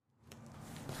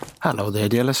Hello there,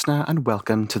 dear listener, and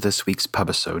welcome to this week's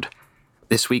pubisode.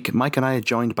 This week, Mike and I are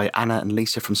joined by Anna and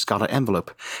Lisa from Scarlet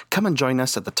Envelope. Come and join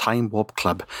us at the Time Warp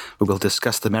Club, where we'll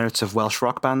discuss the merits of Welsh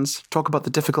rock bands, talk about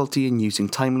the difficulty in using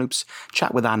time loops,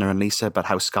 chat with Anna and Lisa about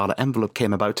how Scarlet Envelope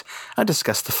came about, and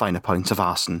discuss the finer points of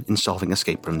Arson in solving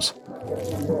escape rooms.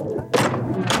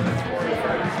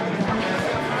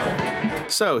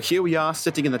 So here we are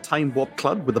sitting in the Time Warp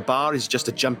Club, where the bar is just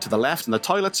a jump to the left and the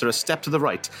toilets are a step to the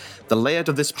right. The layout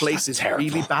of this place is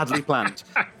really badly planned.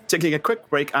 Taking a quick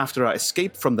break after our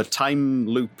escape from the time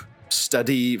loop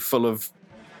study full of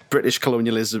British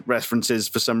colonialism references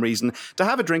for some reason, to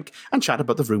have a drink and chat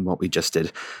about the room what we just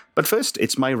did. But first,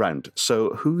 it's my round. So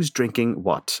who's drinking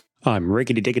what? I'm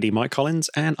Riggedy Diggity Mike Collins,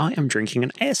 and I am drinking an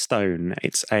Airstone.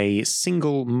 It's a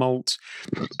single malt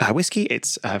whiskey.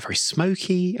 It's very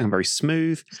smoky and very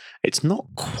smooth. It's not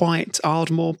quite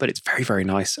Ardmore, but it's very, very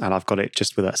nice. And I've got it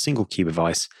just with a single cube of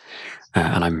ice,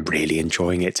 and I'm really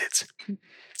enjoying it. It's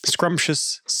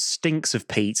scrumptious, stinks of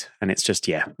peat, and it's just,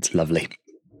 it's lovely.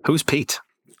 Who's Pete?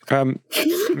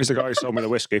 He's the guy who sold me the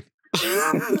whiskey.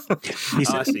 He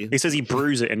says he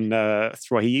brews it in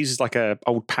he uses like a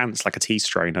old pants, like a tea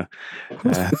strainer.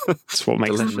 That's what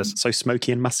makes it so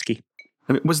smoky and musky.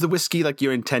 I mean, was the whiskey like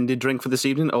your intended drink for this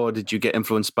evening, or did you get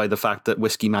influenced by the fact that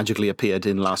whiskey magically appeared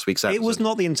in last week's episode? It was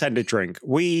not the intended drink.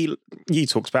 You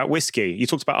talked about whiskey. You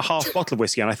talked about a half bottle of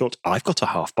whiskey, and I thought, I've got a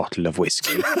half bottle of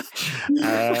whiskey.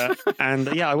 I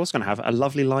was going to have a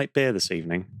lovely light beer this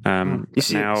evening.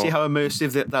 See how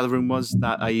immersive that room was,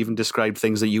 that I even described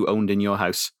things that you owned in your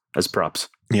house as props?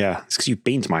 Yeah, it's because you've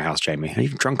been to my house, Jamie, and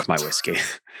you've drunk my whiskey.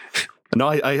 No,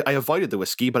 I avoided the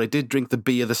whiskey, but I did drink the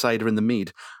beer, the cider, and the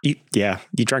mead. You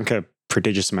drank a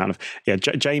prodigious amount of...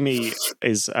 Jamie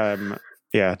is...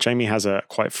 Jamie has a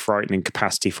quite frightening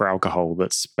capacity for alcohol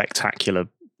that's spectacular,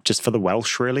 just for the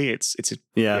Welsh, really.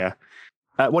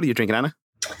 What are you drinking, Anna?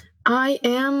 I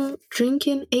am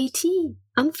drinking a tea,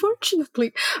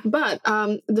 unfortunately. But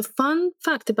the fun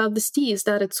fact about this tea is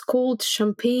that it's called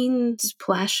champagne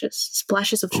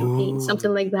splashes of champagne,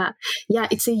 something like that. Yeah,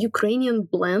 it's a Ukrainian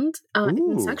blend.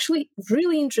 It's actually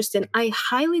really interesting. I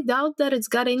highly doubt that it's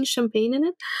got any champagne in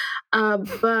it,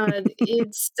 but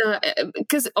it's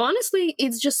because honestly,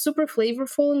 it's just super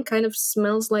flavorful and kind of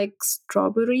smells like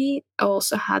strawberry. I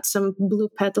also had some blue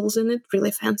petals in it,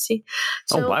 really fancy.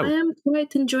 So I am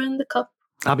quite enjoying the cup.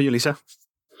 How about you, Lisa?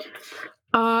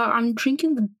 I'm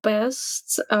drinking the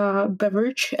best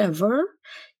beverage ever.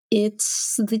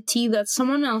 It's the tea that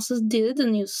someone else did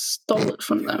and you stole it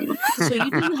from them. So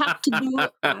you didn't have to do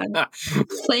a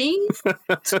thing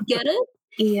to get it.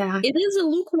 Yeah. It is a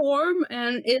lukewarm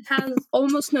and it has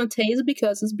almost no taste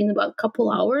because it's been about a couple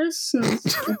hours since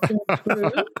it's been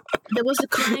brewed. There was a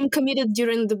crime committed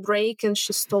during the break and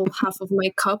she stole half of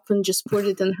my cup and just poured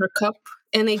it in her cup.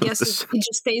 And I guess it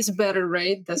just tastes better,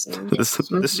 right? Doesn't it?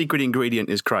 The secret ingredient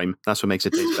is crime. That's what makes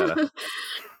it taste better.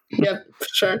 Yep, for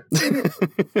sure.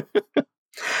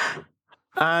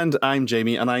 And I'm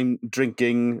Jamie, and I'm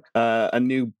drinking a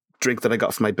new drink that I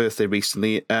got for my birthday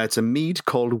recently. It's a mead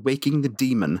called Waking the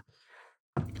Demon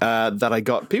that I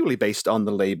got purely based on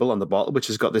the label on the bottle, which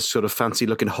has got this sort of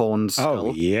fancy-looking horn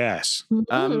skull. Oh, yes.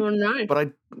 Nice. But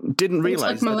I didn't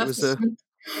realise that it was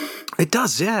It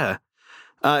does, yeah.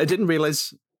 I didn't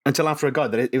realise until after I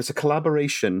got that it was a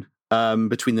collaboration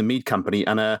between the mead company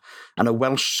and a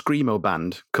Welsh screamo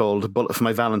band called Bullet for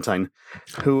My Valentine.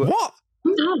 What?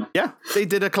 Yeah, they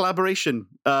did a collaboration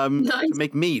to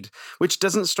make mead, which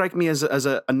doesn't strike me as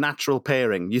a natural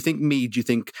pairing. You think mead, you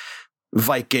think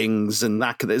Vikings, and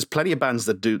that. There's plenty of bands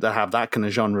that have that kind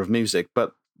of genre of music,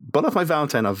 but Bullet for My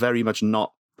Valentine are very much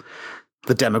not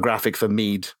the demographic for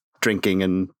mead drinking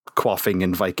and quaffing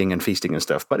and Viking and feasting and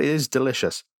stuff. But it is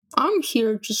delicious. I'm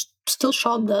here just still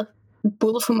shocked that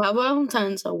Bullet for My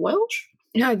Valentines are Welsh.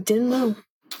 Yeah, I didn't know.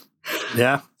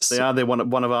 Yeah, they are. They're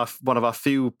one of our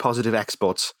few positive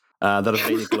exports that have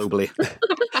made it globally.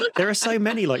 There are so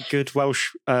many like good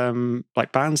Welsh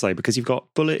like bands though, because you've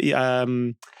got Bullet.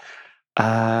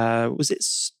 Was it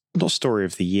not Story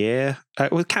of the Year?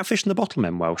 Was Catfish and the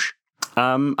Bottlemen Welsh?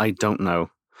 I don't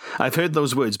know. I've heard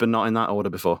those words, but not in that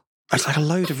order before. It's like a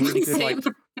load of really good like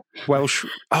Welsh.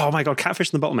 Oh my god,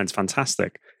 Catfish and the Bottlemen's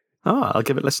fantastic. Oh, I'll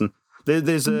give it a listen.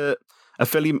 There's a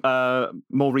fairly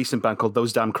more recent band called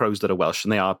Those Damn Crows that are Welsh,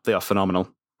 and they are phenomenal.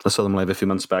 I saw them live a few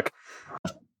months back.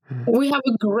 We have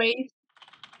a great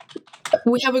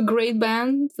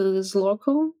band that is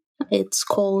local. It's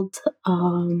called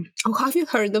have you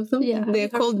heard of them? Yeah. They're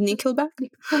called Nickelback.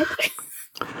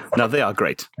 No, they are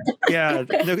great. Yeah,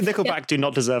 Nickelback do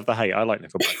not deserve the hate. I like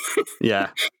Nickelback. Yeah.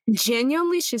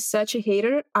 Genuinely, she's such a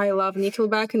hater. I love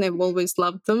Nickelback and I've always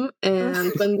loved them.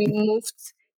 And when we moved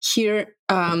here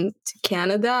to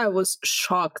Canada, I was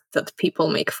shocked that people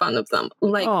make fun of them.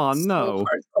 Like, Oh, so no.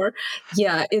 hardcore.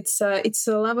 Yeah, it's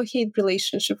a love-hate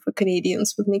relationship for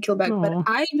Canadians with Nickelback. Aw. But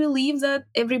I believe that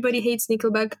everybody hates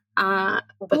Nickelback.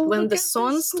 But when the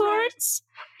song starts,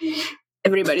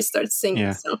 everybody starts singing.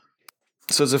 Yeah. So.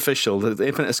 It's official. The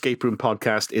Infinite Escape Room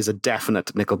podcast is a definite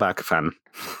Nickelback fan.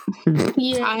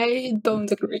 Yeah, I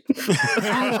don't agree.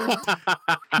 The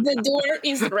door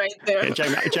is right there. Yeah,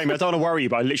 Jamie, I don't want to worry you,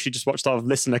 but I literally just watched our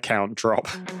listener count drop.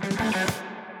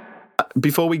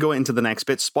 Before we go into the next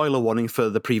bit, spoiler warning for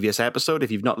the previous episode.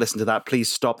 If you've not listened to that, please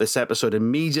stop this episode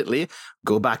immediately.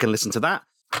 Go back and listen to that.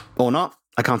 Or not.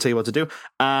 I can't tell you what to do.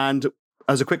 And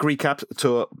as a quick recap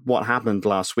to what happened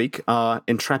last week, our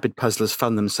intrepid puzzlers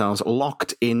found themselves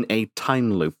locked in a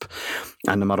time loop.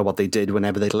 And no matter what they did,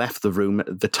 whenever they left the room,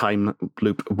 the time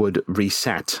loop would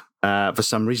reset. For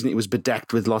some reason, it was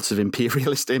bedecked with lots of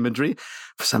imperialist imagery,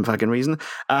 for some fucking reason.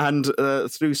 And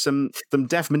through some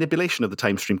deft manipulation of the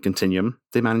time stream continuum,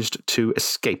 they managed to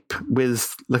escape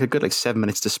with a good 7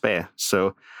 minutes to spare.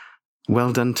 So,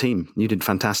 well done, team. You did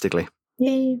fantastically.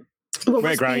 Yay. What We're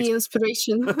was great. the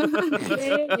inspiration?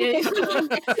 Yay.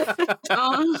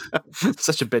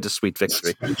 Such a bittersweet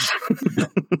victory.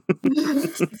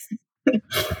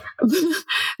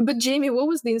 But Jamie, what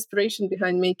was the inspiration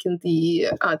behind making the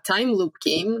time loop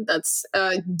game? That's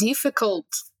difficult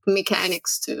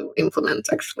mechanics to implement,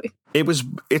 actually.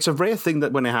 It's a rare thing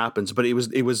that when it happens, but it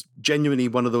was genuinely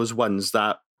one of those ones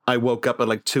that I woke up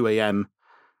at 2 a.m.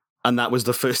 and that was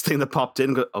the first thing that popped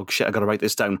in. Oh shit, I got to write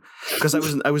this down, because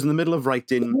I was in the middle of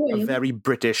writing a very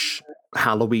British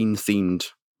Halloween themed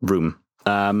room.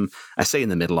 I say in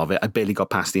the middle of it, I barely got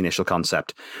past the initial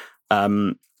concept.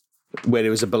 Where it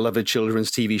was a beloved children's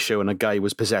TV show and a guy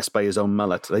was possessed by his own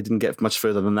mullet. I didn't get much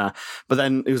further than that. But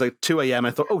then it was 2 a.m.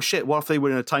 I thought, oh shit, what if they were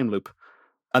in a time loop?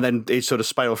 And then it sort of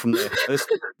spiraled from there.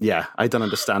 Yeah, I don't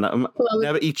understand that.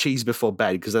 Never eat cheese before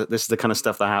bed, because this is the kind of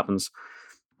stuff that happens.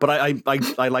 But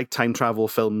I like time travel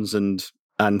films and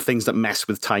things that mess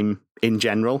with time in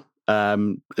general,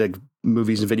 like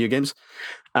movies and video games.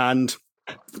 And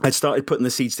I started putting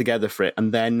the seeds together for it.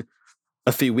 And then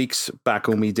a few weeks back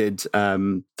when we did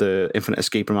the Infinite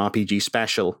Escape Room RPG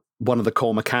special, one of the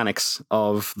core mechanics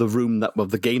of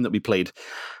the game that we played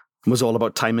was all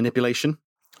about time manipulation.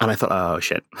 And I thought, oh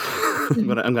shit, I'm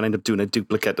gonna end up doing a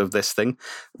duplicate of this thing.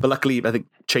 But luckily, I think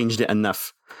changed it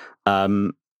enough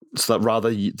so that rather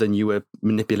than you were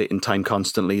manipulating time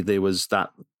constantly, there was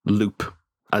that loop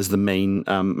as the main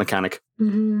mechanic.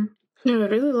 Mm-hmm. No, I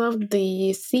really loved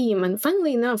the theme. And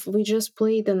funnily enough, we just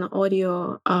played an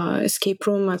audio escape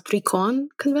room at Recon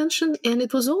convention, and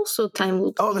it was also time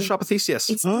loop. Oh, the Shop of Theseus.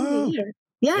 It's still here.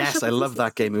 Yeah, yes, I love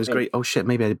that game. It was great. Oh shit,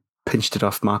 maybe I pinched it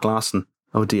off Mark Larson.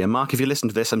 Oh dear. Mark, if you listen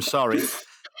to this, I'm sorry.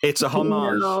 It's a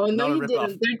homage, No, not a you rip-off.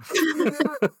 didn't.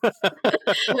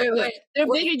 Wait, they're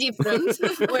very different.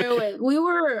 Wait. We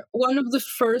were one of the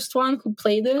first one who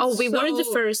played it. Oh, we were the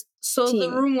first. So team.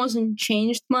 the room wasn't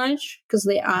changed much because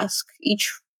they ask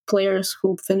each players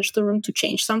who finished the room to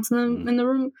change something in the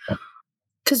room.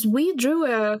 Because we drew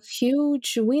a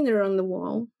huge winner on the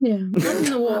wall. Yeah, not on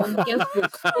the wall, on the guest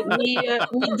book.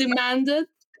 We demanded.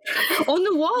 On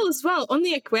the wall as well, on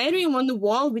the aquarium, on the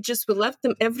wall, we left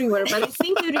them everywhere. But I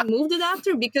think they removed it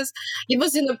after because it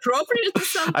was inappropriate or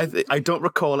something. I don't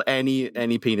recall any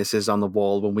penises on the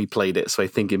wall when we played it, so I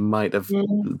think it might have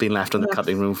been left on the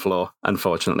cutting room floor,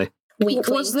 unfortunately.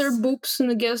 Was there boobs in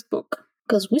the guest book?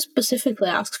 Because we specifically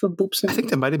asked for boobs. I think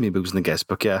there might have been boobs in the guest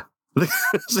book, yeah.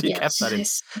 So you kept that in.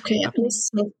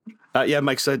 Okay, yeah,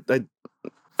 Mike, so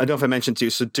I don't know if I mentioned to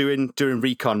you, so during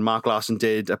Recon, Mark Larson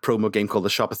did a promo game called The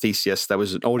Shop of Theseus. That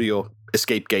was an audio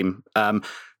escape game.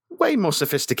 Way more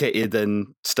sophisticated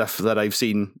than stuff that I've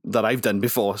seen that I've done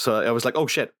before. So I was like, oh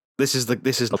shit, this is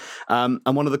and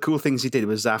one of the cool things he did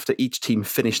was after each team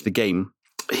finished the game,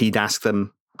 he'd ask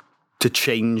them to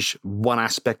change one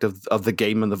aspect of the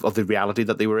game and of the reality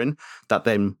that they were in, that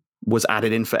then was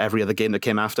added in for every other game that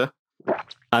came after.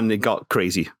 And it got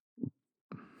crazy.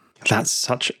 That's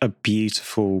such a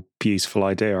beautiful, beautiful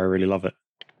idea. I really love it.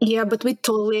 Yeah, but we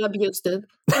totally abused it.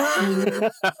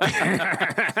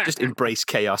 Just embrace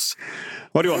chaos.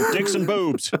 What do you want? Dicks and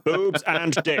boobs. Boobs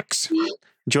and dicks. Do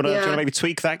you want to maybe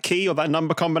tweak that key or that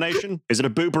number combination? Is it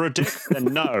a boob or a dick? Then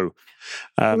no.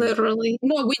 Literally.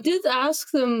 No, we did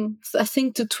ask them, I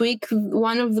think, to tweak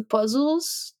one of the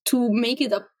puzzles to make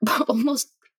it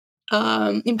almost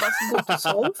impossible to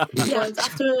solve. But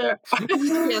after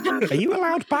Are you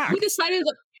allowed back? we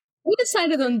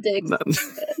decided on Dick.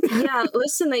 Yeah,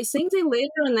 listen, I think they later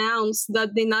announced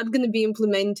that they're not going to be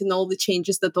implementing all the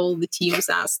changes that all the teams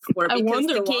asked for I because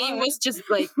wonder the game why. was just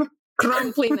like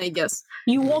crumbling, I guess.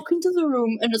 You walk into the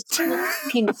room and it's full of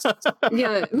penis.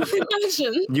 Yeah,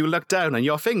 imagine. You look down and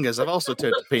your fingers have also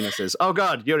turned to penises. Oh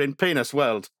God, you're in penis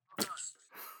world.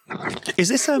 Is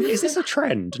this a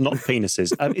trend? Not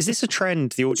penises. Is this a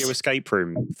trend? The audio escape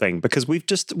room thing? Because we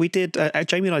did.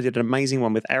 Jamie and I did an amazing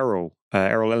one with Errol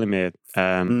Elimir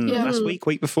last week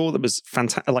before. That was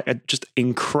fantastic. Like just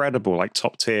incredible, like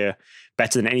top tier,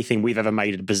 better than anything we've ever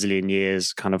made in a bazillion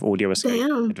years. Kind of audio escape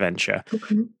adventure.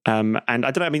 Okay. And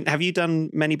I don't know. I mean, have you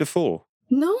done many before?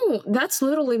 No, that's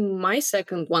literally my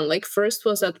second one. Like first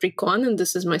was at Recon, and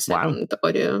this is my second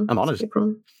audio. I'm honest. escape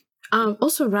room.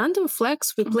 Also, random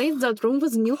flex. We played that room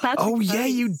with Neil Patrick. Oh yeah,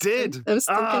 Harris. you did. I'm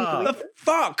still The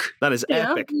fuck! That is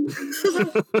epic.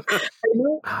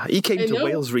 He came to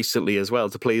Wales recently as well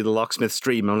to play the Locksmith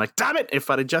stream. I'm like, damn it! If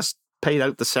I'd have just paid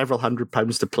out the several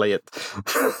 £100s to play it,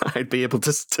 I'd be able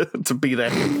to be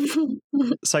there.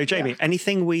 So, Jamie,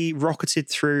 anything we rocketed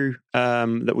through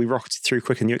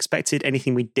quicker than you expected?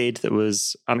 Anything we did that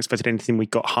was unexpected? Anything we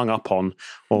got hung up on,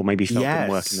 or maybe felt didn't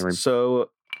work in the room? So,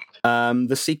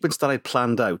 the sequence that I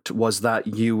planned out was that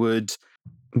you would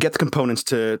get the components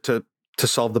to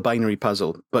solve the binary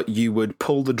puzzle, but you would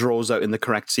pull the drawers out in the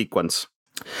correct sequence,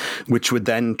 which would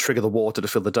then trigger the water to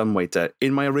fill the dumbwaiter.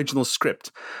 In my original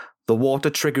script, the water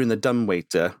triggering the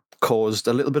dumbwaiter caused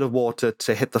a little bit of water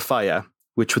to hit the fire,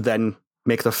 which would then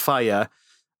make the fire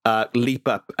leap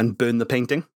up and burn the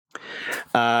painting.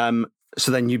 So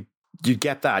then you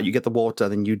get that, you get the water,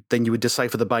 then you would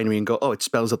decipher the binary and go, oh, it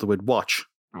spells out the word watch.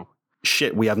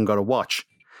 Shit, we haven't got a watch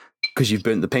because you've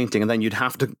burnt the painting. And then you'd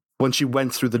have to, once you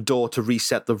went through the door to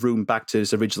reset the room back to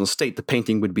its original state, the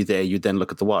painting would be there. You'd then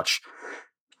look at the watch.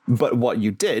 But what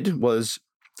you did was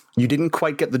you didn't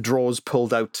quite get the drawers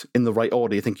pulled out in the right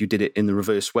order. I think you did it in the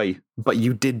reverse way, but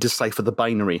you did decipher the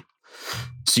binary.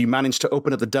 So you managed to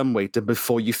open up the dumbwaiter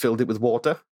before you filled it with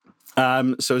water.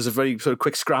 So it was a very sort of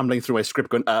quick scrambling through my script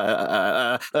going,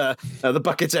 the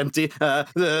bucket's empty.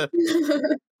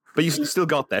 But you still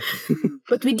got there.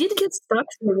 But we did get stuck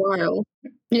for a while.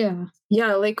 Yeah.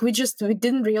 Yeah, like we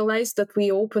didn't realize that we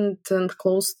opened and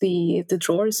closed the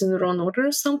drawers in the wrong order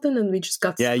or something, and we just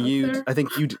got stuck there. I think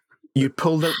you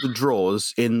pulled out the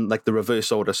drawers in like the reverse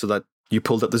order so that you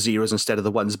pulled out the zeros instead of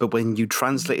the ones. But when you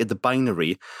translated the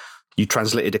binary, you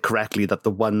translated it correctly that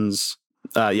the ones,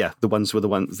 the ones were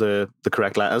the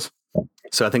correct letters.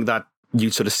 So I think that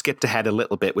you sort of skipped ahead a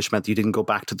little bit, which meant you didn't go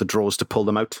back to the drawers to pull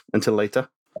them out until later.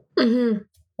 Mm-hmm.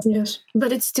 Yes,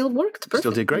 but it still worked perfectly.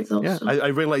 Still did great. Though, yeah, so. I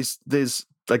realized there's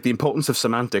like the importance of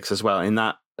semantics as well. In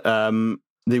that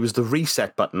there was the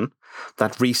reset button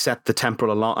that reset the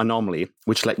temporal anomaly,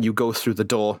 which let you go through the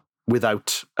door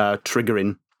without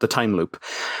triggering the time loop.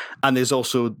 And there's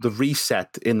also the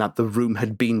reset in that the room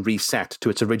had been reset to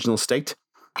its original state.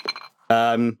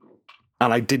 And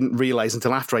I didn't realize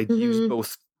until after I'd used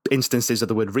both instances of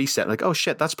the word reset, like, oh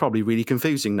shit, that's probably really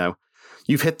confusing now.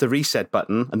 You've hit the reset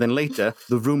button, and then later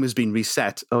the room has been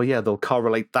reset. Oh yeah, they'll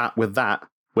correlate that with that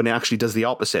when it actually does the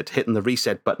opposite. Hitting the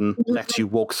reset button lets you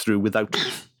walk through without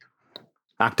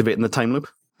activating the time loop.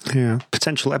 Yeah.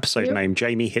 Potential episode name,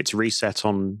 Jamie hits reset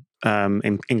on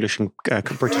in English and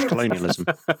British colonialism.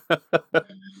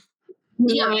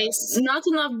 Nice. Not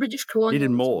enough British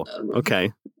colonialism. Needed more.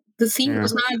 Okay. The theme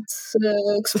was not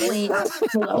explained.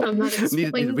 I'm not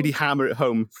Needed to really hammer it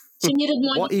home. She needed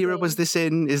more. What era was this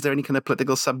in? Is there any kind of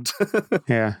political sub?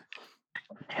 Yeah.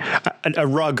 A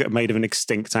rug made of an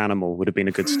extinct animal would have been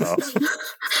a good start.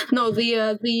 No,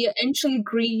 the ancient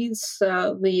Greece,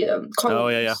 the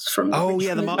columns from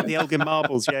the Elgin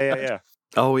marbles. Yeah.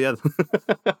 Oh yeah.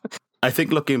 I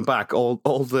think looking back, all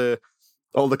the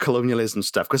colonialism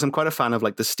stuff, because I'm quite a fan of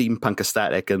like the steampunk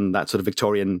aesthetic and that sort of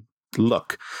Victorian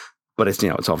look. But it's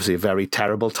it's obviously a very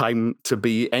terrible time to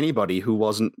be anybody who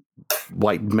wasn't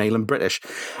white, male, and British.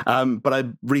 But I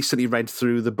recently read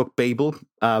through the book Babel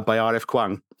by R.F.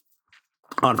 Kuang,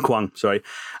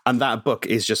 and that book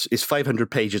is 500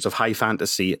 pages of high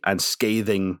fantasy and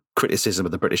scathing criticism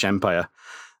of the British Empire.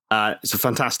 It's a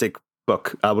fantastic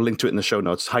book. I will link to it in the show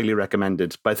notes. Highly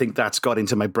recommended. But I think that's got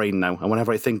into my brain now. And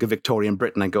whenever I think of Victorian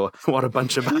Britain, I go, what a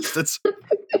bunch of bastards.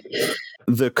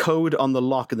 The code on the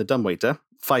lock in the dumbwaiter,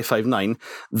 559,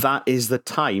 that is the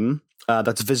time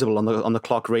that's visible on the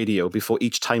clock radio before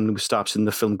each time loop stops in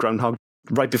the film Groundhog.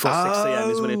 Right before 6 a.m.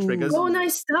 is when it triggers. Oh,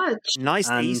 nice touch.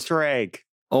 Nice Easter egg.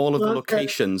 All of the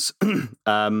locations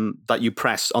that you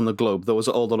press on the globe, those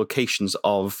are all the locations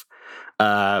of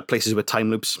places where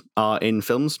time loops are in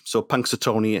films. So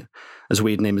Punxsutawney, as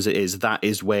weird name as it is, that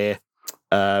is where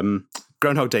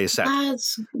Groundhog Day is set.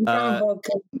 That's Groundhog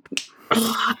Day.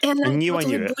 And I knew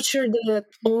totally it. butchered it.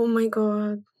 Oh my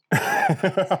god.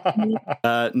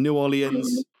 New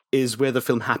Orleans is where the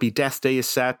film Happy Death Day is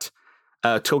set.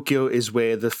 Tokyo is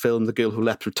where the film The Girl Who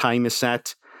Leapt Through Time is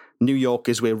set. New York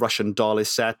is where Russian Doll is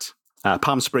set.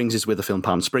 Palm Springs is where the film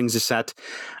Palm Springs is set.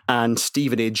 And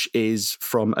Stevenage is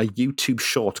from a YouTube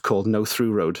short called No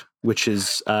Through Road, which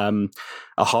is a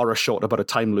horror short about a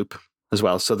time loop as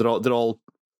well. So they're all.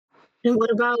 And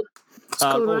what about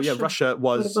Russia? Russia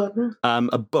was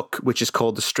a book which is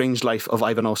called The Strange Life of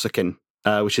Ivan Orsakin,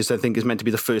 which I think is meant to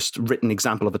be the first written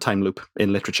example of a time loop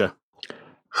in literature.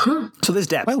 Huh. So there's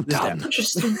depth. Well There's done. depth.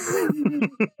 Interesting.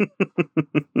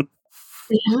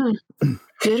 Yeah.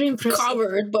 Very impressive.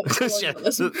 Covered, but Yeah,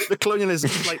 colonialism. the colonialism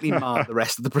slightly marred the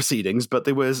rest of the proceedings, but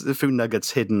there was a few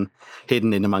nuggets hidden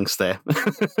in amongst there.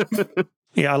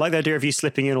 Yeah, I like the idea of you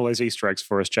slipping in all those Easter eggs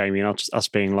for us, Jamie, and us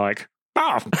being like,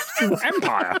 "Oh,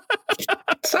 Empire,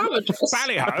 Savages.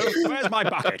 Ballyho, where's my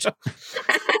bucket?"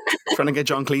 Trying to get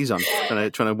John Cleese on,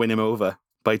 trying to win him over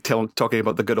by talking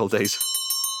about the good old days.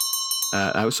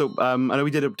 I know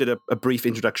we did a brief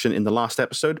introduction in the last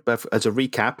episode, but as a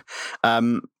recap,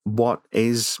 what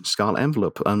is Scarlet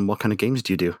Envelope and what kind of games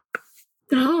do you do?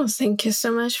 Oh, thank you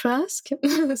so much for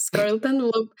asking. Scarlet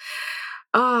Envelope.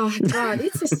 Oh, God,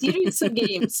 it's a series of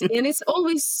games, and it's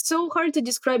always so hard to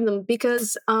describe them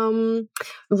because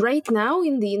right now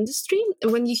in the industry,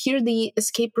 when you hear the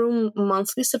escape room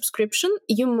monthly subscription,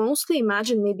 you mostly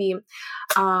imagine maybe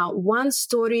one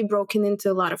story broken into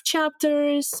a lot of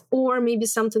chapters, or maybe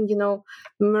something,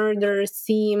 murder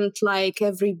themed, like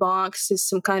every box is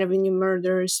some kind of a new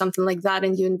murder, something like that,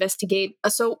 and you investigate.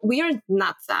 So we are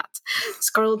not that.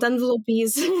 Scarlet Envelope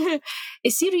is a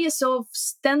series of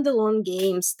standalone games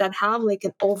that have like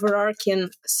an overarching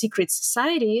secret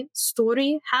society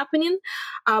story happening,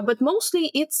 but mostly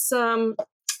it's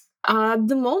at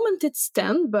the moment it's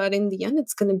 10, but in the end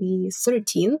it's going to be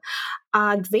 13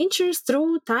 adventures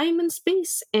through time and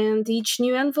space, and each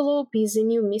new envelope is a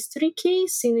new mystery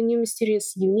case in a new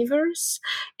mysterious universe,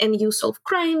 and you solve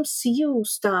crimes, you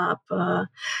stop a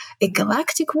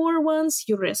galactic war once,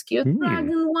 you rescue a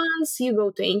dragon once, you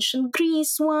go to ancient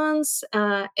Greece once,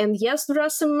 and yes, there are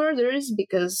some murders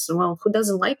because, well, who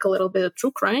doesn't like a little bit of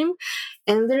true crime?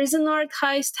 And there is an art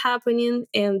heist happening,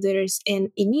 and there's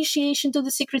an initiation to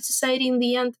the secret society in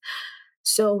the end.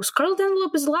 So Scarlet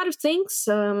Envelope is a lot of things.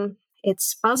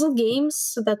 It's puzzle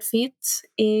games that fit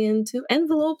into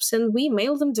envelopes, and we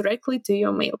mail them directly to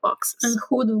your mailboxes. And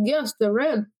who would have guessed they're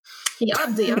red? Yeah,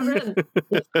 they are red.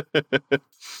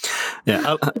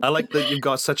 Yeah, I like that you've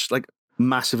got such like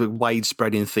massive,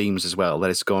 widespreading themes as well. That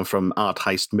it's going from art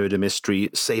heist, murder mystery,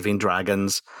 saving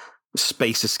dragons,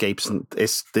 space escapes, and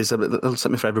there's a little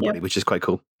something for everybody, which is quite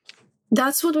cool.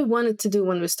 That's what we wanted to do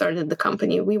when we started the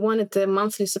company. We wanted a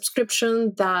monthly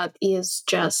subscription that is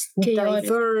just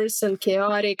diverse and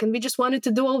chaotic. And we just wanted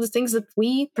to do all the things that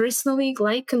we personally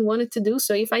like and wanted to do.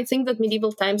 So if I think that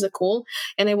medieval times are cool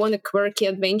and I want a quirky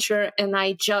adventure and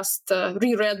I just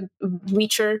reread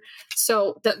Witcher,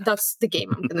 so that's the game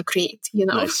I'm going to create,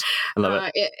 Nice. I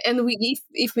love it. And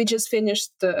if we just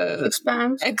finished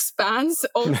Expanse,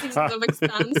 all seasons of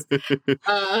Expanse,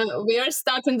 we are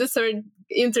starting the third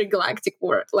intergalactic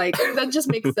war. Like, that just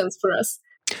makes sense for us.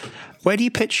 Where do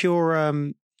you pitch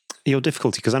your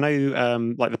difficulty? Because I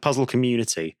know like the puzzle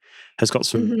community has got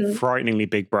some frighteningly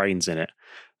big brains in it,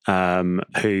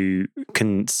 who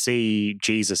can see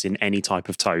Jesus in any type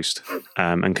of toast,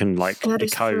 and can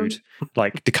decode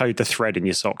the thread in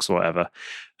your socks or whatever.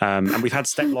 And we've had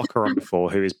Step Locker on before,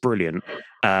 who is brilliant,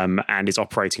 and is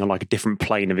operating on like a different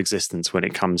plane of existence when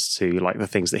it comes to like the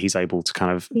things that he's able to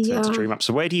kind of to dream up.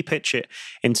 So where do you pitch it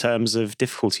in terms of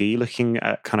difficulty? Are you looking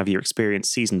at kind of your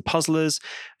experienced seasoned puzzlers?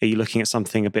 Are you looking at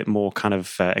something a bit more kind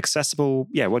of accessible?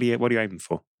 Yeah, what are you aiming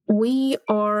for? We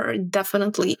are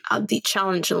definitely at the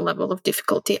challenging level of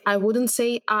difficulty. I wouldn't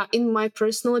say, in my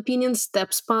personal opinion,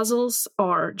 Steps puzzles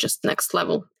are just next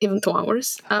level, even to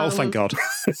ours. Oh, thank God!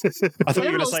 I thought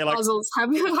you were going to say like puzzles.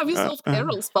 Have you solved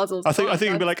Carol's puzzles? I think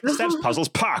you'd be like Steps puzzles,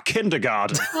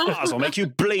 kindergarten. Puzzle make you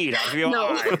bleed out of your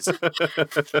eyes.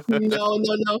 No.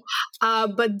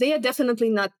 But they are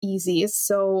definitely not easy.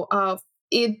 So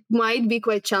it might be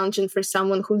quite challenging for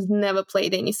someone who's never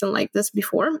played anything like this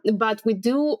before. But we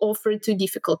do offer 2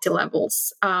 difficulty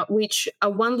levels, which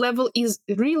one level is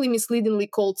really misleadingly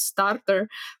called starter,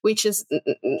 which is,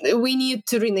 we need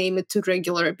to rename it to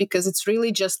regular because it's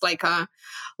really just like a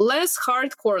less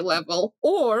hardcore level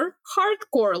or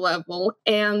hardcore level.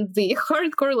 And the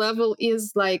hardcore level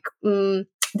is like,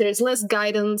 there's less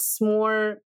guidance,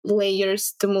 more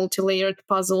layers to multi-layered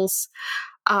puzzles.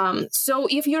 So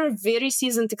if you're a very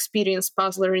seasoned, experienced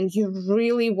puzzler and you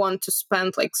really want to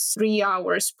spend like 3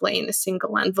 hours playing a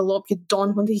single envelope, you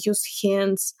don't want to use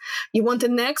hints, you want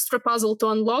an extra puzzle to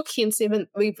unlock hints, even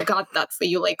we've got that for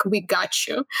you, like we got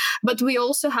you. But we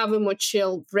also have a more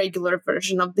chill regular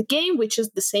version of the game, which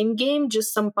is the same game,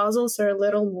 just some puzzles are a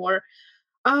little more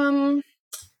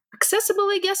accessible,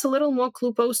 I guess, a little more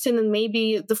clue posting, and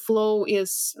maybe the flow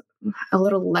is a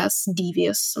little less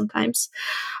devious sometimes.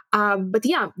 But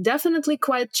yeah, definitely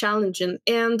quite challenging.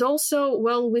 And also,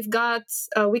 well, we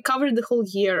covered the whole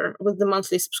year with the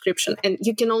monthly subscription, and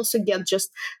you can also get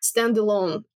just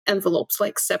standalone envelopes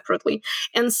like separately.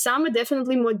 And some are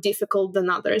definitely more difficult than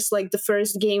others. Like the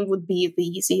first game would be the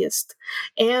easiest.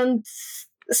 And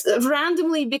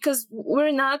randomly, because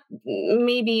we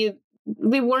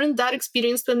weren't that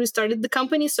experienced when we started the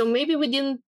company, so maybe we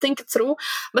didn't think it through,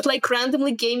 but like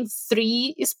randomly game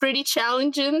 3 is pretty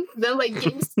challenging, then like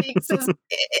game 6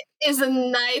 is a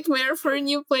nightmare for a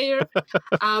new player.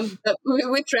 But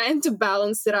we're trying to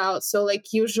balance it out, so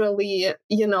like usually,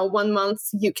 1 month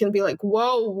you can be like,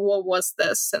 whoa, what was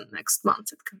this, and next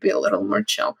month it could be a little more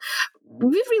chill.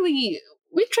 We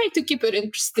try to keep it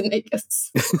interesting, I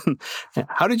guess.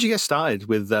 How did you get started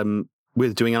with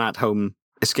doing an at-home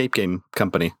escape game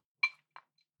company?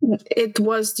 It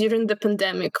was during the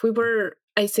pandemic. We were,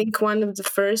 I think, one of the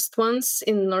first ones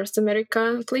in North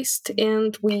America, at least,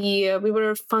 and we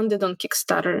were funded on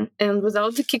Kickstarter. And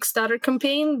without the Kickstarter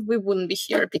campaign, we wouldn't be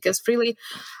here, because really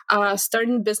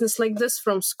starting a business like this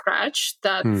from scratch,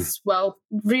 that's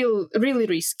really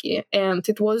risky, and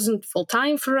it wasn't full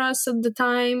time for us at the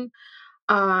time.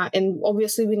 And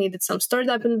obviously we needed some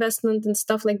startup investment and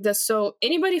stuff like this. So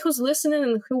anybody who's listening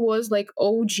and who was like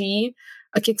OG,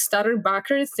 a Kickstarter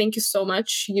backer, thank you so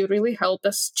much. You really helped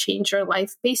us change our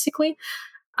life, basically.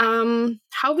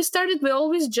 How we started, we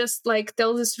always just like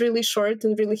tell this really short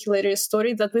and really hilarious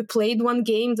story that we played one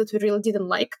game that we really didn't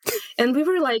like. And we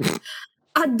were like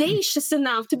audacious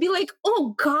enough to be like,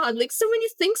 oh God, like so many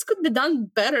things could be done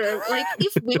better. Like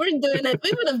if we were doing it,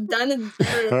 we would have done it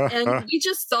better. And we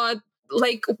just thought,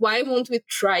 like, why won't we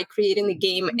try creating a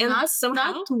game? And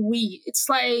not we. It's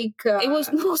like it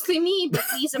was mostly me, but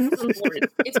Lisa was on board.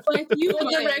 It's like you on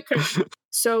the record.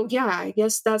 So yeah, I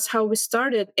guess that's how we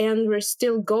started, and we're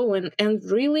still going. And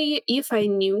really, if I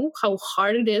knew how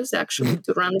hard it is actually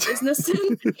to run a business in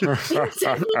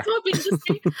the top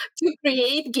industry, to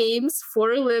create games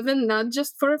for a living, not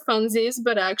just for funsies,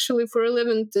 but actually for a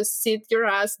living, to sit your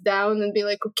ass down and be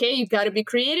like, okay, you got to be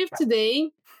creative today.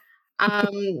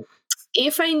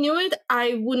 If I knew it,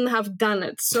 I wouldn't have done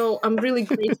it. So I'm really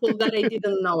grateful that I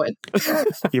didn't know it.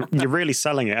 You're really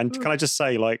selling it. And can I just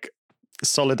say, like,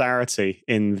 solidarity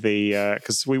in the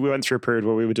because we went through a period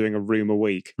where we were doing a room a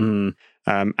week, and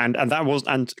that was,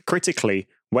 and critically,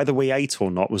 whether we ate or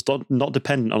not was not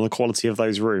dependent on the quality of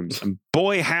those rooms. And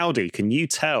boy, howdy, can you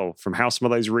tell from how some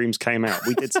of those rooms came out?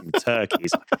 We did some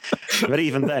turkeys, but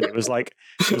even then, it was like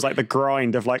the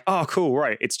grind of like, oh, cool,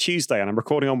 right? It's Tuesday and I'm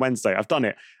recording on Wednesday. I've done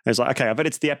it. And it's like, okay, I've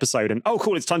edited the episode, and oh,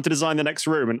 cool, it's time to design the next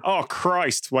room. And oh,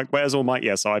 Christ, like, where's all my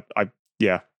So I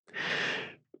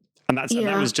And that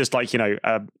was just like,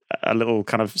 a little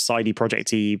kind of sidey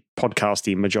projecty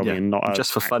podcasty majobi, and not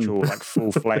just for actual, fun, like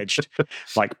full-fledged,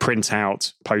 like print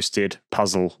out, posted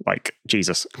puzzle, like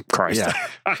Jesus Christ. Yeah.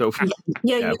 So,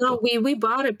 we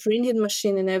bought a printing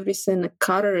machine and everything, a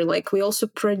cutter. Like we also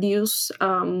produce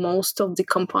most of the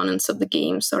components of the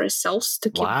games ourselves to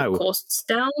keep the costs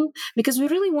down, because we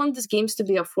really want these games to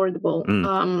be affordable.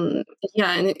 And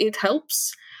it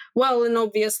helps. Well, and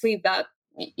obviously that,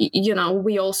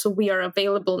 we are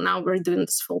available now. We're doing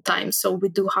this full time, so we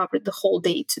do have the whole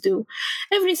day to do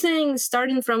everything,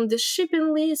 starting from the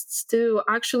shipping lists to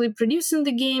actually producing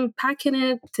the game, packing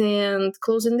it, and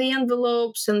closing the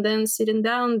envelopes, and then sitting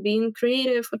down, being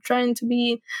creative, or trying to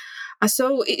be.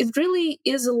 So it really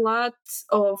is a lot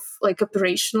of like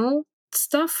operational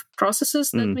stuff,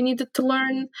 processes that we needed to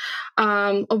learn.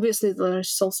 Obviously,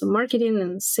 there's also marketing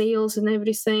and sales and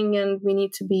everything, and we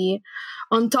need to be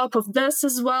on top of this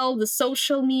as well. The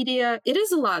social media, it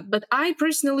is a lot, but I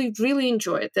personally really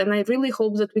enjoy it, and I really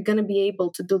hope that we're going to be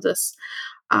able to do this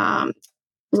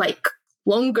like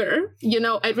longer.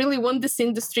 I really want this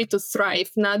industry to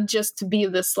thrive, not just to be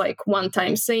this like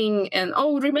one-time thing. And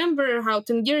remember how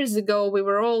 10 years ago we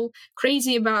were all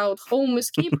crazy about home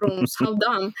escape rooms? How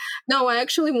dumb. No, I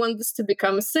actually want this to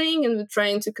become a thing, and we're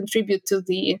trying to contribute to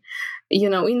the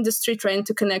industry, trying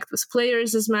to connect with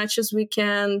players as much as we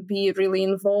can, be really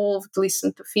involved,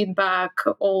 listen to feedback,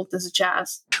 all this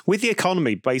jazz. With the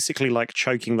economy basically like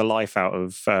choking the life out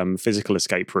of physical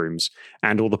escape rooms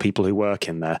and all the people who work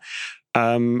in there,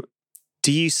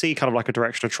 do you see kind of like a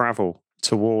direction of travel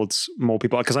towards more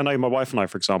people? Because I know my wife and I,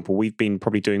 for example, we've been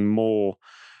probably doing more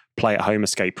play-at-home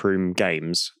escape room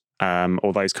games,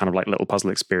 or those kind of like little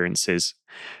puzzle experiences,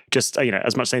 just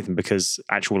as much as anything, because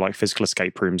actual like physical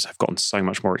escape rooms have gotten so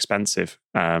much more expensive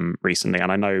recently,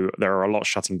 and I know there are a lot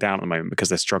shutting down at the moment because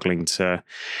they're struggling to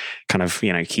kind of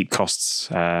keep costs,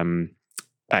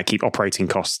 keep operating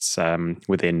costs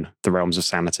within the realms of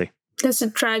sanity. That's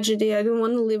a tragedy. I don't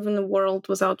want to live in a world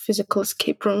without physical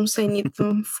escape rooms. I need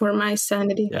them for my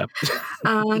sanity. Yeah.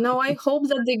 No, I hope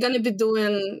that they're going to be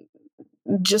doing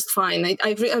just fine.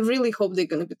 I really hope they're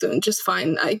going to be doing just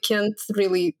fine. I can't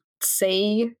really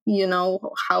say,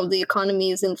 how the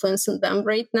economy is influencing them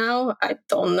right now. I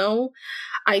don't know.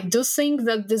 I do think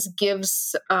that this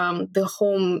gives the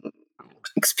home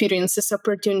experiences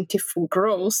opportunity for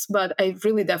growth, but I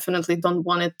really definitely don't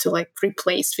want it to like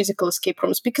replace physical escape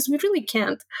rooms, because we really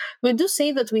can't. We do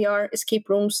say that we are escape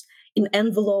rooms in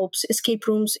envelopes, escape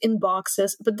rooms in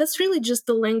boxes, but that's really just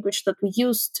the language that we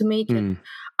use to make it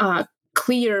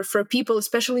clear for people,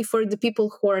 especially for the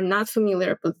people who are not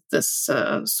familiar with this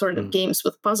sort of games,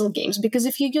 with puzzle games. Because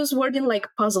if you use wording like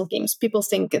puzzle games, people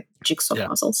think it's jigsaw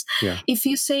puzzles. Yeah. If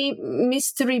you say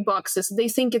mystery boxes, they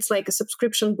think it's like a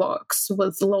subscription box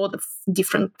with a lot of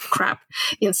different crap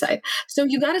inside. So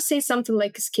you got to say something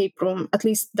like escape room. At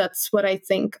least that's what I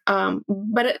think.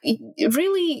 But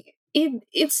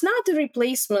it's not a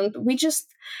replacement. We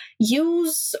just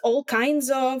use all kinds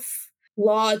of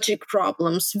logic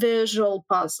problems, visual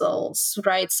puzzles,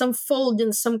 right? Some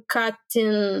folding, some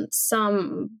cutting,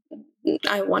 some,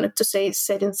 I wanted to say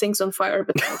setting things on fire,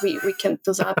 but we can't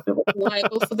do that. We're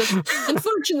liable for this,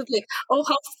 unfortunately. Oh,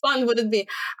 how fun would it be?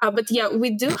 But yeah, we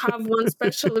do have one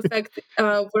special effect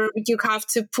where you have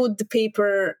to put the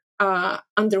paper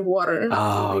underwater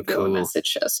to reveal a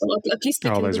message. So at least we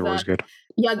can those do are always that. good.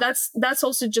 Yeah, that's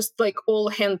also just like all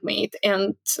handmade,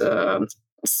 and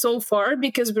so far,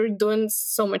 because we're doing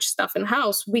so much stuff in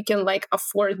house, we can like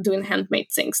afford doing handmade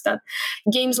things that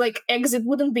games like Exit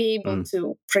wouldn't be able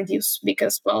to produce,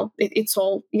 because it's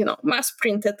all mass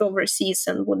printed overseas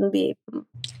and wouldn't be able,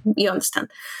 you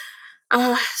understand.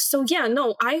 So yeah,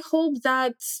 no, I hope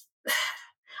that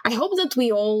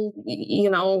we all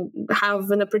have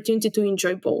an opportunity to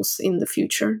enjoy both in the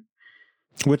future.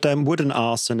 Would an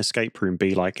Arson escape room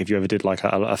be like if you ever did like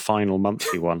a final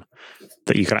monthly one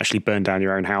that you could actually burn down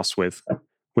your own house with?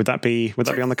 Would that be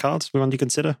on the cards? Would you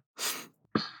consider?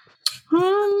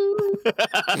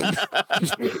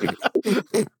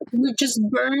 We just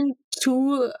burned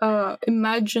 2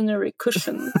 imaginary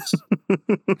cushions.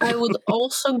 I would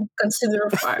also consider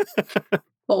a fire.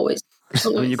 Always. I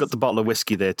mean, you've got the bottle of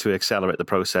whiskey there to accelerate the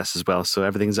process as well, so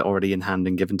everything's already in hand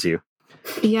and given to you.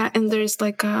 Yeah, and there's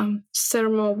like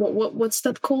what's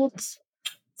that called?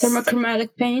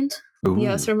 Thermochromatic paint. Ooh.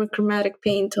 Yeah, thermochromatic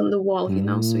paint on the wall,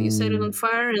 So you set it on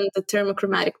fire, and the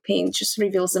thermochromatic paint just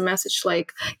reveals a message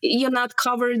like, you're not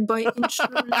covered by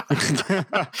insurance.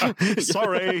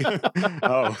 Sorry.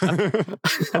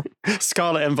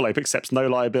 Scarlet envelope accepts no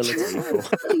liability.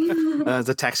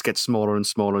 The text gets smaller and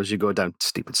smaller as you go down.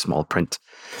 Stupid small print.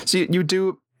 So you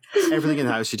do everything in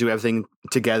house. You do everything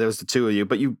together as the two of you.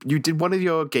 But you did one of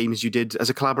your games you did as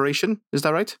a collaboration. Is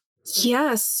that right?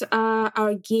 Yes,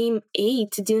 our game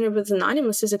 8, Dinner with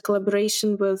Anonymous, is a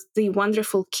collaboration with the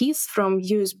wonderful Keith from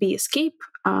USB Escape.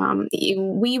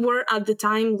 We were at the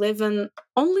time living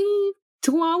only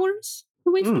 2 hours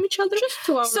away from each other. Just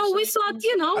 2 hours. So we thought,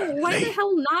 why the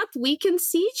hell not? We can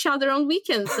see each other on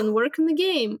weekends and work in the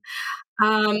game.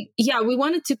 We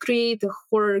wanted to create a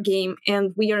horror game,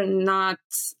 and we are not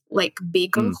like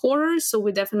big on horror, so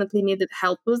we definitely needed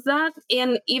help with that.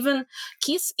 And even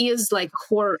Keith is like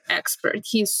horror expert.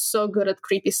 He's so good at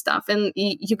creepy stuff, and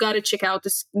you got to check out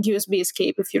this USB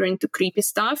Escape if you're into creepy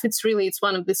stuff. It's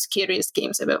one of the scariest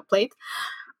games I've ever played.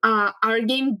 Our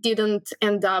game didn't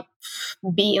end up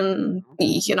being,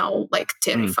 like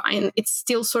terrifying. It's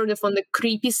still sort of on the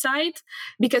creepy side,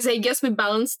 because I guess we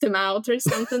balanced them out or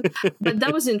something. But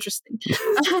that was interesting.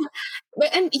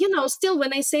 And, still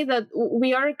when I say that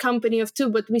we are a company of 2,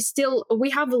 but we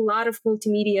have a lot of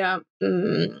multimedia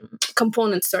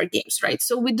components to our games, right?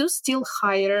 So we do still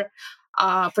hire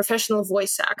professional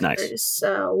voice actors.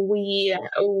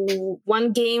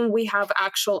 One game we have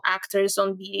actual actors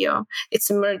on video. It's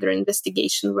a murder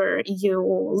investigation where you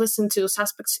listen to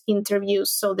suspects'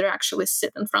 interviews, so they actually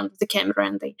sit in front of the camera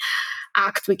and they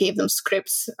act. We gave them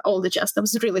scripts, all the jazz. That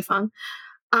was really fun.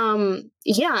 And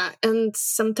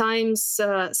sometimes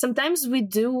we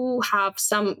do have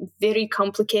some very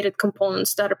complicated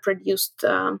components that are produced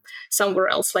somewhere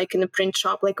else, like in a print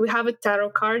shop. Like we have a tarot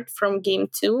card from game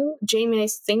 2. Jamie, I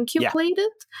think you played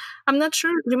it. I'm not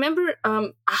sure. Remember,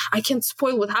 I can't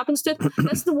spoil what happens to it.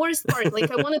 That's the worst part.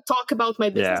 Like I want to talk about my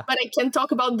business, but I can't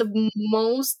talk about the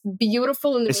most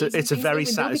beautiful and amazing it's a very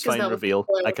satisfying reveal.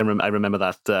 I remember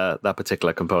that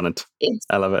particular component.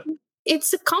 I love it.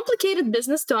 It's a complicated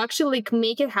business to actually like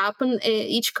make it happen.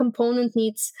 Each component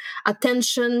needs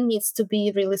attention, needs to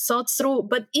be really thought through,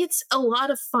 but it's a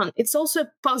lot of fun. It's also a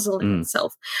puzzle in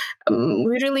itself.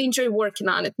 We really enjoy working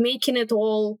on it, making it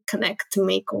all connect, to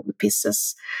make all the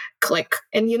pieces click.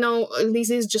 And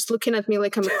Lisa is just looking at me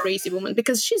like I'm a crazy woman,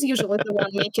 because she's usually the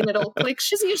one making it all click.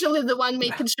 She's usually the one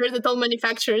making sure that all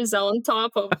manufacturers are on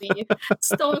top of the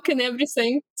stock and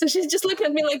everything. So she's just looking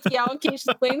at me like, yeah, okay,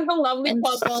 she's playing her lovely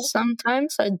puzzle.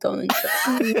 Sometimes I don't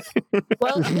enjoy it.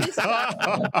 Well,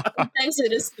 sometimes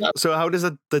it is fun. So how does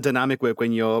the dynamic work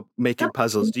when you're making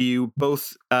puzzles? Do you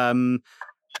both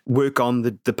work on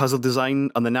the puzzle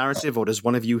design, on the narrative, or does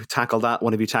one of you tackle that,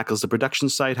 one of you tackles the production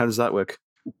side? How does that work?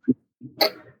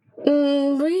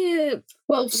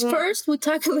 First we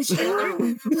tackle each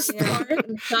other.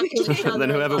 Then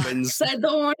whoever wins. I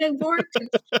don't want it work.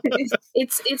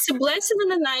 It's a blessing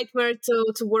and a nightmare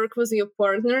to work with your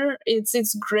partner.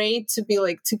 It's great to be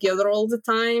like together all the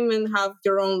time and have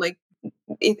your own like.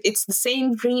 It's the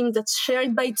same dream that's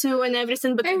shared by two and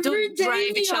everything, but don't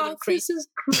drive each other crazy.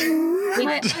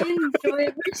 I enjoy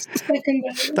every second.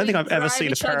 I don't think I've ever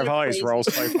seen a pair of eyes roll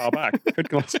so far back. Good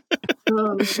God.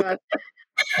 Oh my God.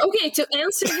 Okay, to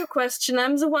answer your question,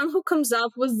 I'm the one who comes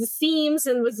up with the themes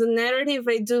and with the narrative.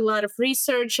 I do a lot of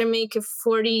research. I make a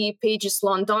 40 pages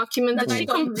long document that I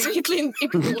completely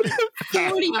ignore.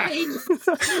 40 pages.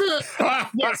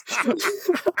 Yes.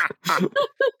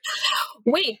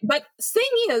 Wait, but thing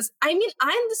is, I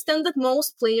understand that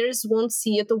most players won't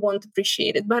see it or won't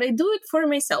appreciate it, but I do it for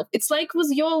myself. It's like with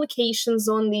your locations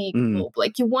on the globe.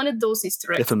 Like you wanted those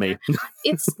Easter eggs. For me.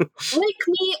 It's like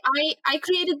me. I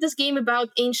created this game about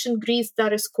ancient Greece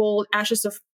that is called Ashes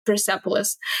of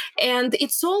Persepolis, and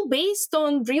it's all based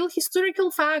on real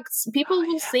historical facts. People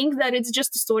will think that it's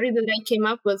just a story that I came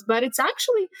up with, but it's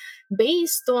actually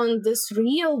based on this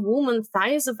real woman,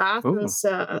 Thais of Athens,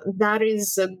 that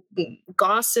is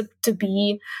gossiped to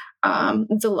be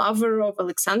the lover of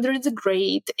Alexander the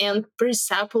Great, and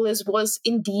Persepolis was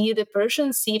indeed a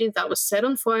Persian city that was set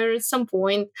on fire at some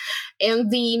point. And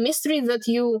the mystery that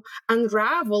you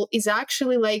unravel is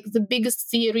actually like the biggest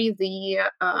theory the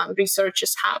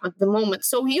researchers have at the moment.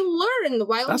 So you learn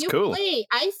while that's you cool. play.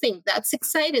 I think that's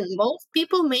exciting. Most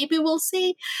people maybe will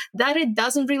say that it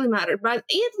doesn't really matter, but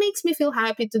it makes me feel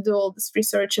happy to do all this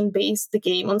research and base the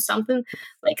game on something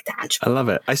like tangible. I love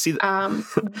it. I see.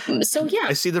 So yeah,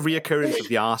 I see the reoccurrence of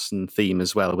the arson theme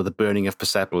as well, with the burning of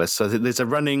Persepolis. So there's a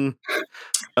running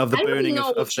of the burning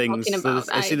of things. So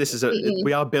I see this as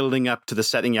we are building up to the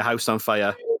setting your house on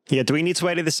fire. Yeah, do we need to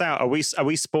edit this out? Are we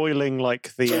spoiling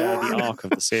like the arc of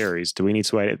the series? Do we need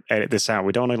to edit this out?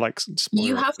 We don't want to like spoil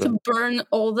You have to burn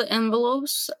all the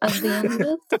envelopes at the end of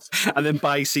it. And then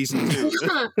buy season 2.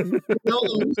 No,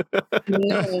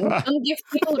 don't give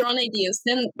people wrong ideas.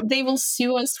 Then they will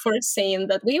sue us for saying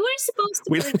that we were supposed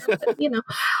to burn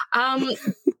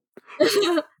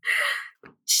it,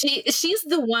 She's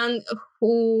the one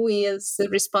who is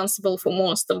responsible for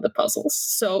most of the puzzles.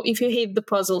 So if you hate the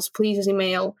puzzles, please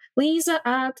email Lisa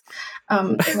at...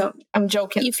 no, I'm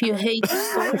joking. If you hate the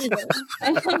story,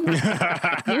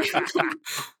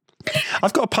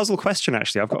 I've got a puzzle question,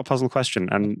 actually.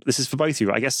 And this is for both of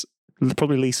you. I guess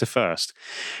probably Lisa first,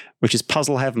 which is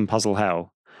puzzle heaven, puzzle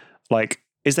hell. Like,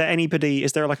 is there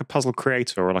like a puzzle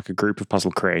creator or like a group of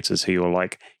puzzle creators who are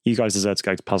like, you guys deserve to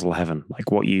go to puzzle heaven?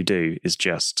 Like, what you do is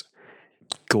just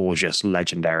gorgeous,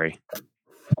 legendary.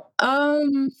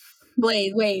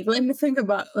 Wait. Let me think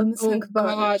about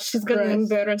God, she's gonna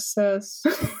embarrass us.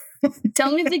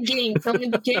 Tell me the game.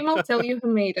 I'll tell you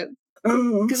who made it.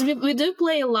 Because we do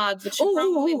play a lot, but she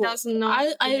probably doesn't know.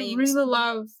 I really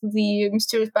love the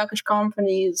Mysterious Package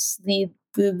Company's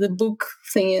the book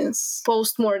thing is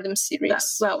Postmortem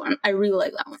series. That one. I really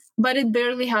like that one. But it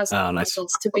barely has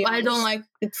puzzles, to be honest. I don't like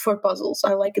it for puzzles.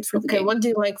 I like it for the game. What do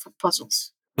you like for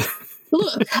puzzles?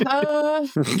 Look, some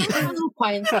puzzle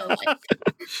pints I like.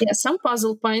 Yeah, some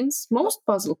puzzle pints. Most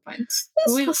puzzle pints.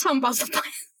 Some puzzle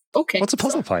pints. Okay. What's a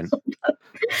puzzle pint?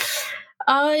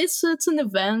 It's an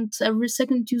event every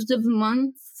second Tuesday of the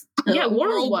month. Yeah,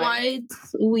 worldwide.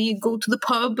 We go to the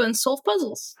pub and solve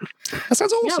puzzles. That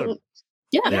sounds awesome.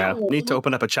 Yeah. Need to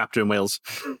open up a chapter in Wales.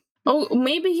 Oh,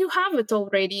 maybe you have it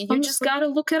already. You just gotta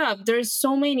look it up. There's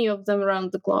so many of them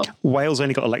around the globe. Wales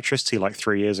only got electricity like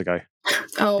 3 years ago.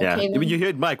 Oh, Yeah, okay. you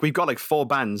heard Mike. We've got like 4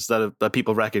 bands that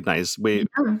people recognise. We're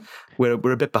a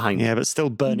bit behind. Yeah, but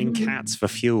still burning cats for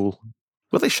fuel.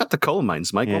 Well, they shut the coal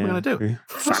mines, Mike. What are we going to do?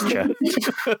 Thatcher.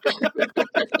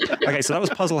 Okay, so that was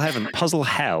Puzzle Heaven. Puzzle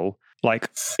Hell. Like,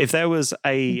 if there was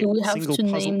a Do we have single to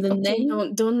puzzle... name the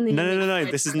name? Don't name No.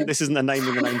 it. This isn't a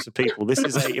naming the names of people. This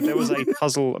is if there was a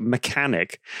puzzle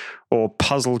mechanic or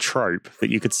puzzle trope that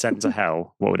you could send to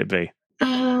hell, what would it be?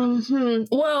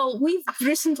 Well, we've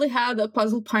recently had a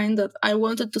puzzle pint that I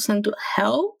wanted to send to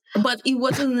hell, but it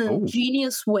was in a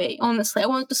genius way. Honestly, I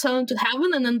wanted to send it to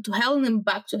heaven and then to hell and then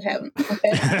back to heaven.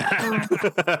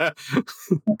 Okay.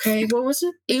 Okay, what was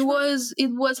it? It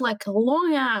was like a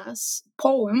long ass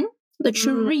poem that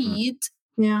you read,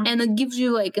 and it gives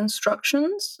you like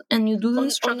instructions, and you do the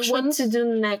instructions. On what to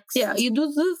do next. Yeah, you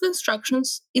do the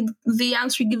instructions. The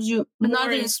answer gives you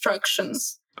another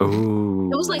instructions. Oh,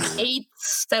 It was like 8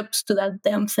 steps to that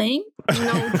damn thing.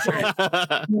 No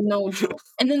joke. No joke.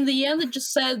 And in the end, it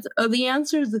just said the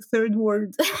answer is the third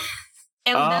word.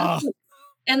 And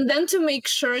then to make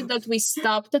sure that we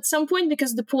stopped at some point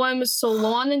because the poem is so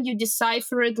long and you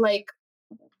decipher it like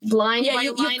line by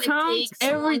you line. count it takes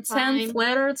every a long 10th time.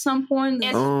 letter at some point.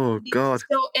 And oh God.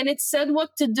 So, and it said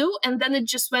what to do, and then it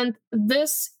just went,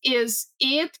 "This is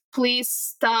it. Please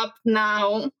stop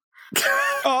now."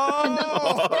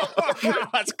 Oh,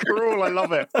 that's cruel. I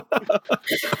love it.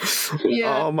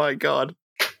 Yeah. Oh my God.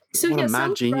 So What yeah, a mad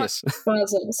some genius.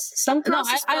 puzzles. Some No,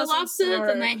 process I puzzles loved it are-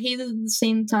 and I hated it at the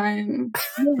same time.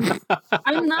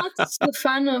 I'm not a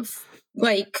fan of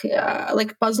like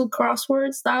puzzle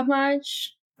crosswords that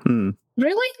much.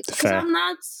 Really? Because Fair. I'm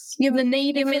not the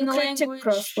native You mean in the cryptic language,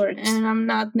 crosswords. and I'm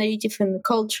not native in the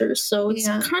culture, so it's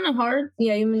Yeah. kind of hard.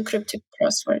 Yeah, you mean cryptic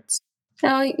crosswords.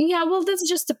 Yeah, well, that's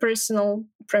just a personal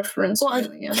preference. Well,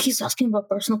 really, yeah. he's asking about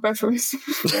personal preference.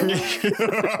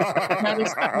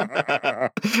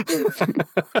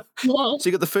 Well, So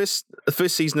you got the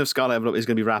first season of Scarlet Envelope is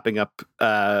going to be wrapping up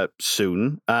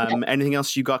soon. Anything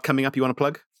else you got coming up you want to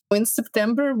plug? in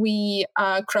September, we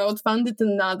crowdfunded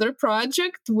another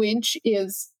project, which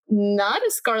is not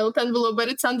a Scarlet Envelope, but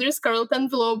it's under Scarlet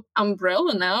Envelope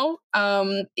umbrella now.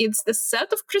 It's the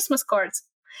set of Christmas cards.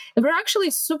 And we're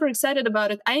actually super excited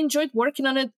about it. I enjoyed working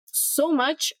on it so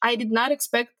much. I did not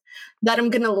expect that I'm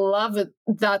going to love it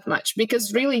that much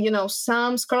because really,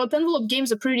 some Scarlet Envelope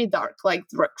games are pretty dark. Like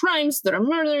there are crimes, there are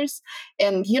murders.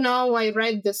 And, I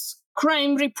read this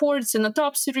crime reports and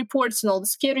autopsy reports and all the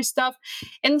scary stuff.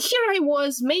 And here I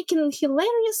was making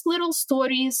hilarious little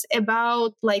stories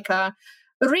about like a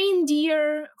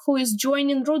reindeer who is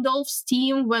joining Rudolph's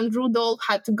team when Rudolph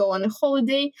had to go on a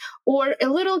holiday, or a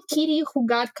little kitty who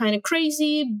got kind of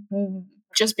crazy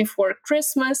just before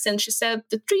Christmas and she set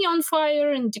the tree on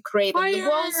fire and decorated the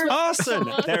walls with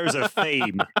Arson! There is a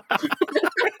theme.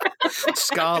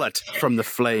 Scarlet from the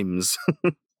Flames.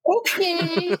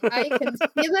 Okay, I can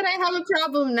see that I have a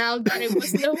problem now that I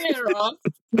wasn't aware of.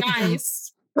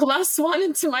 Nice. +1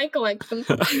 into my collection.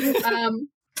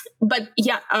 But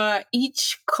yeah,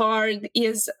 each card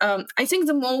is, I think,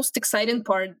 the most exciting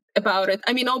part about it.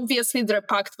 I mean, obviously, they're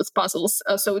packed with puzzles.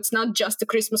 So it's not just a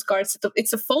Christmas card.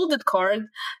 It's a folded card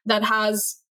that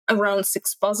has around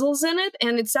 6 puzzles in it.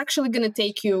 And it's actually going to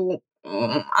take you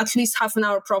at least half an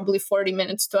hour, probably 40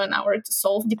 minutes to an hour to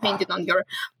solve, depending on your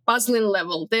puzzling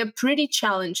level. They're pretty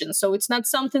challenging. So it's not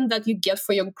something that you get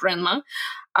for your grandma.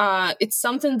 It's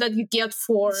something that you get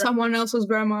for Someone else's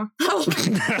grandma.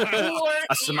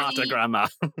 A smarter grandma.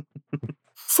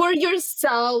 for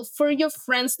yourself, for your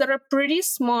friends that are pretty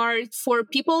smart, for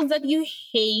people that you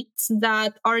hate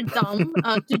that are dumb,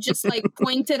 to just like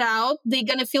point it out. They're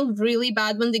gonna feel really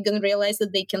bad when they're gonna realize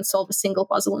that they can solve a single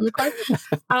puzzle in the card.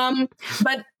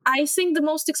 But I think the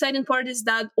most exciting part is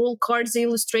that all cards are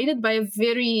illustrated by a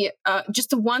very,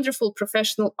 just a wonderful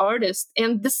professional artist.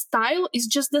 And the style is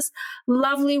just this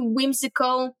lovely,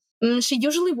 whimsical. She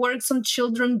usually works on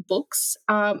children books.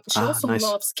 She also nice.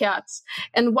 loves cats.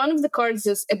 And one of the cards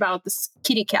is about this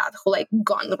kitty cat who like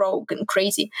gone rogue and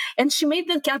crazy. And she made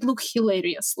that cat look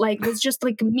hilarious. Like it's just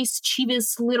like a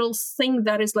mischievous little thing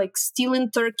that is like stealing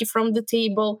turkey from the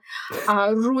table,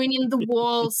 ruining the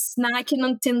walls, snacking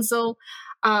on tinsel.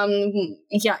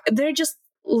 Yeah, they're just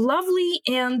lovely,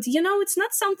 and it's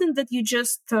not something that you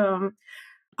just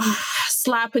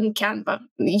slap in Canva.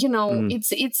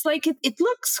 It's like it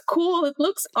looks cool, it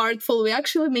looks artful. We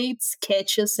actually made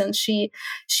sketches, and she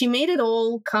made it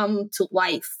all come to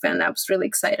life, and I was really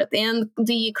excited. And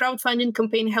the crowdfunding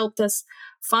campaign helped us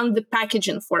fund the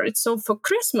packaging for it. So for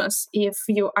Christmas, if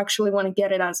you actually want to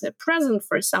get it as a present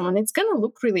for someone, it's gonna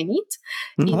look really neat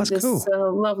in that's this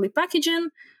cool. lovely packaging.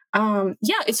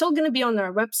 It's all going to be on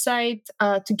our website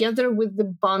together with the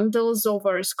bundles of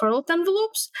our Scarlet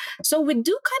envelopes. So we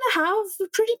do kind of have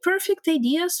pretty perfect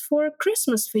ideas for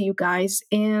Christmas for you guys.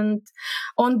 And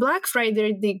on Black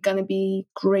Friday, they're going to be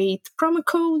great promo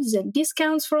codes and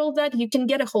discounts for all that. You can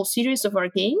get a whole series of our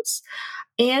games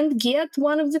and get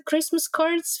one of the Christmas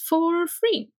cards for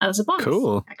free as a bonus.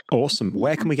 Cool. Awesome.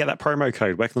 Where can we get that promo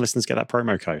code? Where can the listeners get that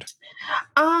promo code?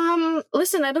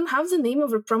 Listen, I don't have the name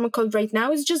of a promo code right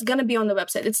now. It's just gonna be on the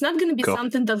website. It's not gonna be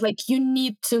something that like you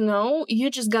need to know. You're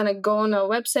just gonna go on our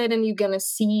website and you're gonna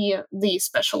see the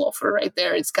special offer right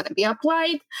there. It's gonna be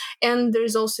applied, and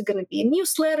there's also gonna be a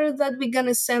newsletter that we're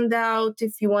gonna send out.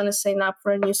 If you want to sign up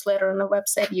for a newsletter on the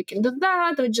website, you can do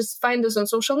that, or just find us on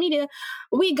social media.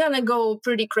 We're gonna go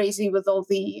pretty crazy with all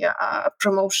the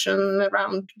promotion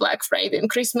around Black Friday and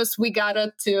Christmas. We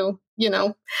gotta do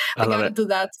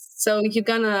that. So you're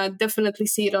gonna definitely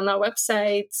see it on our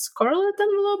website,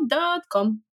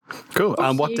 scarletenvelope.com. Cool.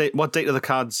 And what date are the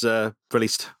cards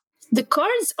released? The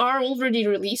cards are already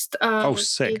released.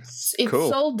 Sick. It's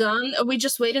Cool. all done. We're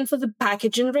just waiting for the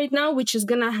packaging right now, which is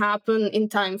gonna happen in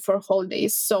time for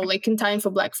holidays. So like in time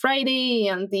for Black Friday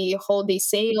and the holiday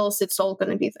sales, it's all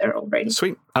gonna be there already.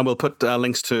 Sweet. And we'll put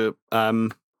links to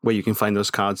where you can find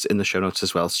those cards in the show notes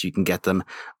as well, so you can get them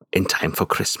in time for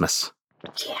Christmas.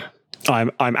 Yeah.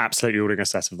 I'm absolutely ordering a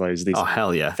set of those. These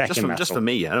hell yeah. Just for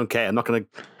me. I don't care. I'm not going to...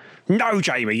 No,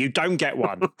 Jamie, you don't get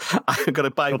one. I'm going to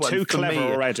buy You're one too for clever me.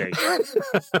 already.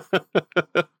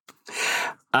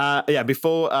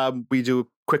 Before we do a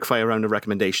quick fire round of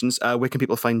recommendations, where can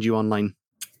people find you online?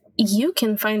 You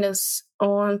can find us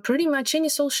on pretty much any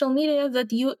social media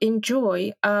that you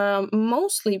enjoy.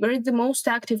 Mostly, we're the most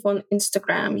active on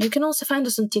Instagram. You can also find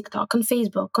us on TikTok, on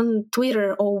Facebook, on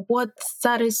Twitter, or what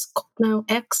that is called now,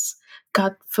 X.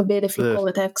 God forbid if you call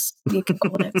it X. You can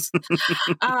call it X.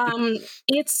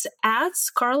 It's at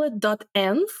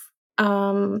scarlet.env.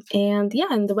 And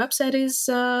the website is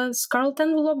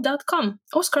scarletenvelope.com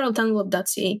or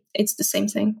scarletenvelope.ca. It's the same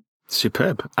thing.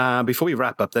 Superb. Before we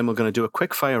wrap up, then we're going to do a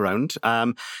quick fire round.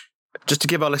 Just to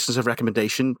give our listeners a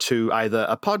recommendation to either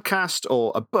a podcast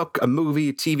or a book, a movie,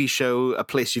 a TV show, a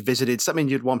place you visited, something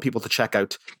you'd want people to check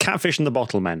out. Catfish and the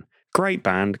Bottlemen. Great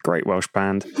band, great Welsh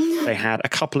band. They had a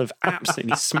couple of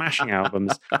absolutely smashing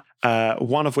albums,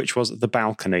 one of which was The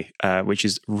Balcony, which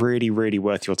is really, really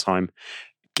worth your time.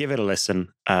 Give it a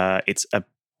listen. It's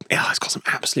got some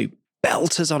absolute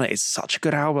belters on it. It's such a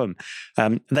good album.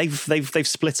 They've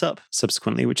split up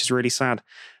subsequently, which is really sad.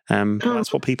 But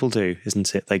that's what people do,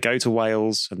 isn't it? They go to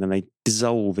Wales and then they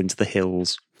dissolve into the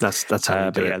hills. That's how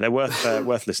they do it. Yeah, they're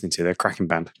worth listening to. They're a cracking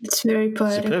band. It's very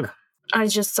poetic. Superb. I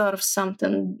just thought of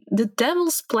something. The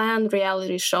Devil's Plan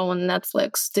reality show on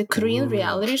Netflix, the Korean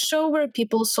reality show where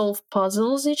people solve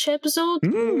puzzles each episode.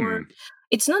 Or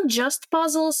it's not just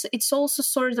puzzles, it's also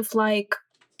sort of like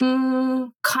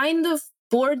kind of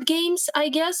board games, I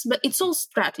guess, but it's all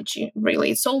strategy,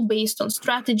 really. It's all based on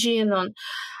strategy and on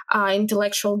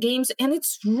intellectual games, and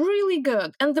it's really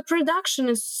good. And the production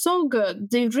is so good.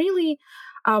 They really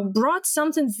brought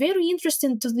something very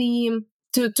interesting to the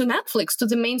to Netflix, to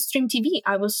the mainstream TV.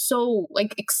 I was so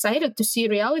excited to see a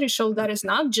reality show that is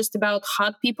not just about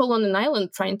hot people on an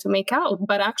island trying to make out,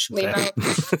 but actually about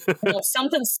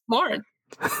something smart.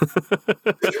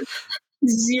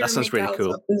 That sounds really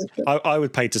cool. I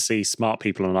would pay to see smart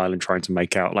people on an island trying to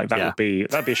make out. That'd be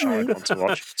a show I'd want to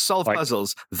watch. Solve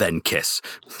puzzles, then kiss.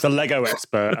 The Lego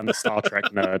expert and the Star Trek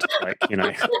nerd,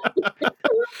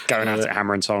 going at it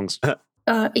hammering songs.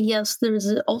 Yes, there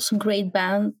is also a great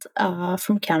band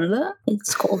from Canada.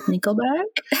 It's called Nickelback.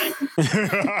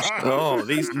 Oh,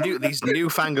 these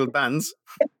newfangled bands.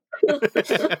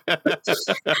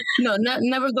 No,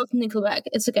 never go to Nickelback.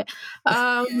 It's okay.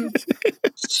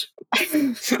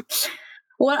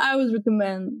 What I would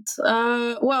recommend.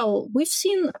 We've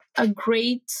seen a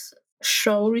great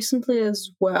show recently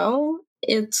as well.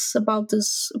 It's about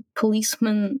this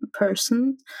policeman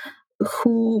person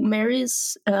who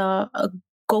marries a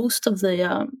ghost of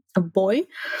a boy,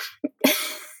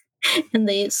 and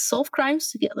they solve crimes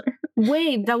together.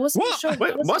 Wait, that was a show.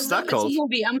 Wait, what's that called? It's a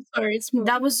movie. I'm sorry, it's a movie.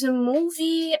 That was a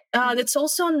movie that's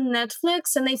also on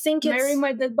Netflix, and I think it's Marry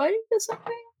My Dead Body or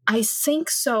something. I think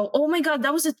so. Oh my god,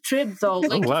 that was a trip though.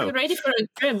 Like, wow. if you're ready for a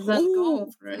trip, then go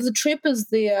for it. The trip is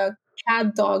the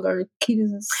cat dog or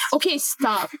kittens. Okay,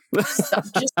 stop. Stop.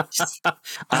 Just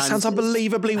That sounds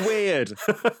unbelievably weird.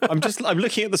 I'm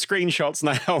looking at the screenshots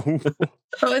now.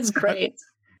 Oh, it's great.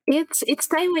 it's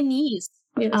Taiwanese.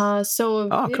 Yes. So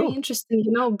very cool. interesting.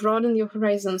 Broaden your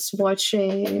horizons. Watch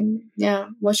a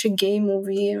gay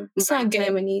movie. It's not gay.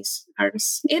 Taiwanese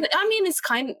artists. It's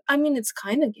kind of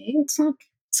gay.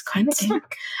 It's kind of gay.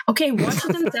 Okay, watch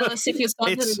it and tell us if you thought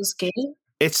that it was gay.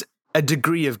 It's a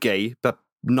degree of gay, but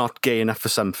not gay enough for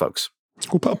some folks.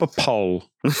 We'll put up a poll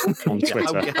on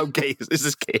Twitter. How gay is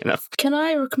this gay enough? Can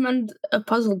I recommend a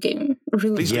puzzle game?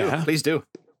 Really? Please do.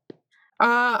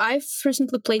 I've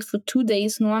recently played for 2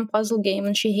 days in one puzzle game,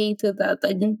 and she hated that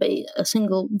I didn't pay a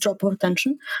single drop of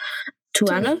attention to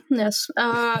Anna. Yes.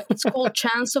 It's called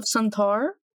Chance of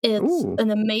Centaur. It's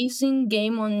an amazing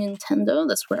game on Nintendo.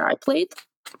 That's where I played.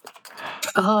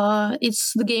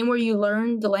 It's the game where you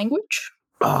learn the language.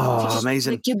 Oh,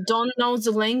 amazing. Like, you don't know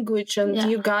the language and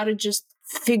you gotta just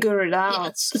figure it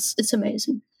out. Yeah, it's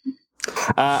amazing.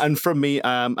 And from me,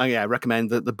 I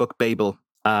recommend the book Babel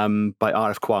by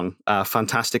R.F. Kuang.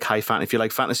 Fantastic if you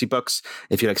like fantasy books,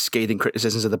 if you like scathing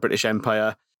criticisms of the British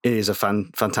Empire, it is a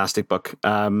fantastic book.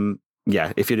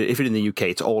 If you're in the UK,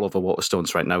 it's all over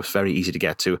Waterstones right now. It's very easy to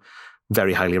get to.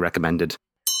 Very highly recommended.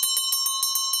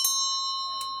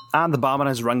 And the barman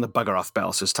has rung the bugger off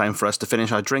bell, so it's time for us to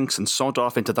finish our drinks and saunter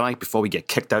off into the night before we get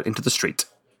kicked out into the street.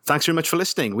 Thanks very much for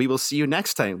listening. We will see you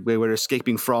next time, where we're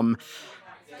escaping from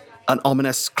an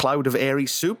ominous cloud of airy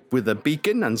soup with a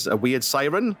beacon and a weird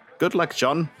siren. Good luck,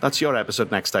 John. That's your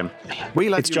episode next time. We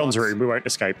love It's you John's lots. room. We won't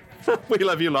escape. We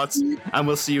love you lots, and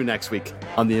we'll see you next week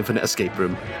on the Infinite Escape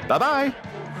Room. Bye-bye.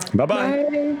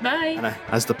 Bye-bye. Bye. And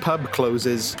as the pub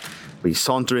closes, we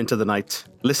saunter into the night,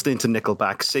 listening to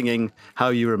Nickelback singing How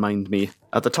You Remind Me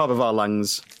at the top of our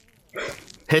lungs,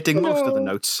 hitting most of the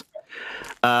notes,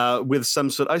 with some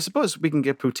sort. I suppose we can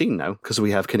get poutine now, because we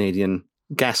have Canadian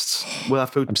guests. We'll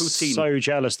have I'm poutine. so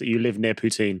jealous that you live near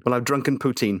poutine. We'll have drunken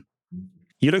poutine.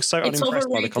 You look so It's unimpressed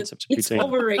by the overrated. concept of It's poutine.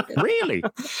 overrated. Really?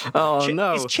 Oh,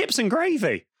 no. It's chips and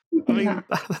gravy. I mean,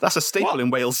 that's a staple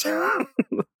in Wales.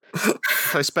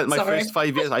 I spent my Sorry. first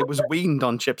 5 years, I was weaned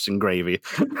on chips and gravy.